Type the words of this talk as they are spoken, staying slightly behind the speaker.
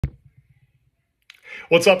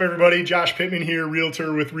What's up, everybody? Josh Pittman here,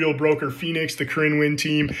 realtor with Real Broker Phoenix, the Corinne Win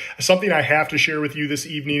team. Something I have to share with you this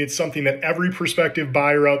evening. It's something that every prospective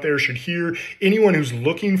buyer out there should hear. Anyone who's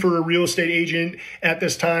looking for a real estate agent at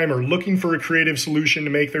this time or looking for a creative solution to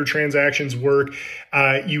make their transactions work,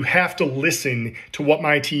 you have to listen to what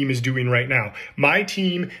my team is doing right now. My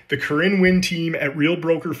team, the Corinne Win team at Real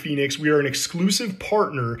Broker Phoenix, we are an exclusive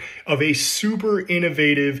partner of a super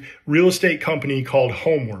innovative real estate company called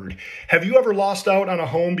Homeward. Have you ever lost out on a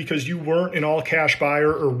home because you weren't an all-cash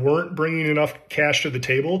buyer or weren't bringing enough cash to the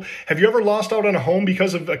table? Have you ever lost out on a home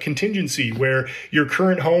because of a contingency where your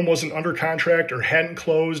current home wasn't under contract or hadn't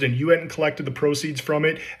closed and you hadn't collected the proceeds from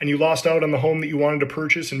it and you lost out on the home that you wanted to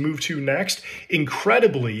purchase and move to next?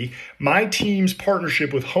 Incredibly, my team's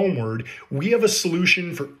partnership with Homeward, we have a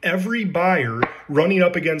solution for every buyer running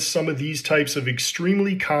up against some of these types of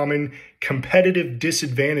extremely common competitive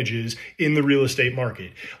disadvantages in the real estate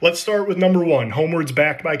market. Let's start with number one, Homeward's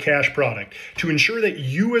backed by cash product. To ensure that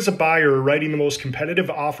you as a buyer are writing the most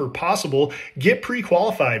competitive offer possible, get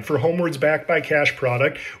pre-qualified for Homeward's backed by cash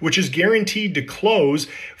product, which is guaranteed to close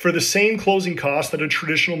for the same closing cost that a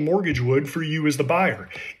traditional mortgage would for you as the buyer.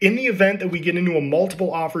 In the event that we get into a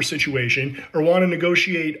multiple offer situation or want to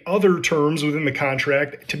negotiate other terms within the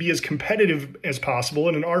contract to be as competitive as possible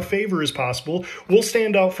and in our favor as possible, we'll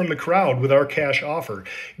stand out from the crowd with our cash offer.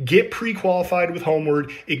 Get pre-qualified with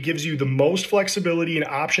Homeward. It gives you the most flexibility and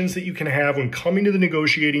options that you can have when coming to the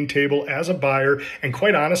negotiating table as a buyer. And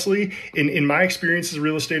quite honestly, in my experience as a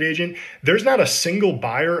real estate agent, there's not a single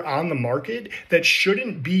buyer on the market that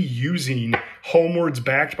shouldn't be using Homeward's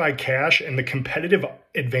backed by cash and the competitive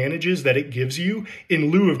advantages that it gives you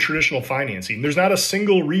in lieu of traditional financing. There's not a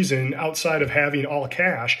single reason outside of having all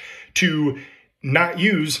cash to not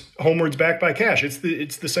use Homeward's backed by cash.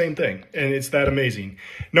 It's the same thing, and it's that amazing.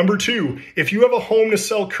 Number two, if you have a home to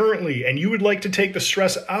sell currently and you would like to take the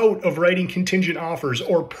stress out of writing contingent offers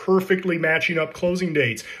or perfectly matching up closing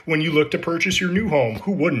dates when you look to purchase your new home,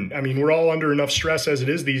 who wouldn't? I mean, we're all under enough stress as it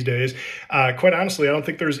is these days. Quite honestly, I don't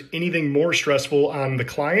think there's anything more stressful on the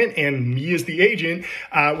client and me as the agent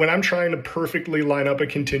when I'm trying to perfectly line up a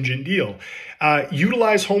contingent deal.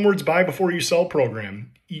 Utilize Homeward's buy before you sell program.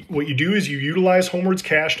 What you do is you utilize Homeward's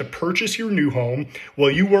cash to purchase your new home while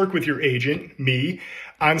you work with your agent, me,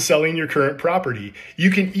 on selling your current property.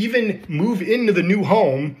 You can even move into the new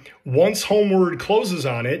home once Homeward closes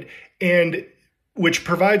on it, and which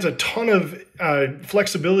provides a ton of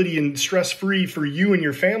flexibility and stress-free for you and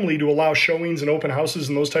your family to allow showings and open houses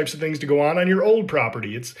and those types of things to go on your old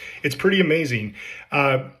property. It's pretty amazing.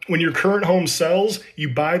 When your current home sells,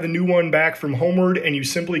 you buy the new one back from Homeward and you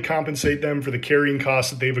simply compensate them for the carrying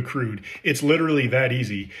costs that they've accrued. It's literally that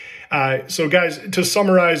easy. So guys, to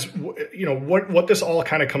summarize, what this all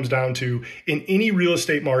kind of comes down to, in any real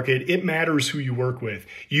estate market, it matters who you work with.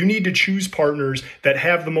 You need to choose partners that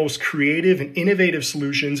have the most creative and innovative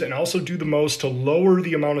solutions and also do the most to lower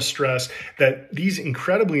the amount of stress that these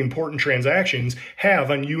incredibly important transactions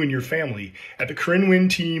have on you and your family. At the Corinne Win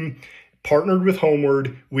team, partnered with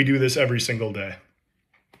Homeward, we do this every single day.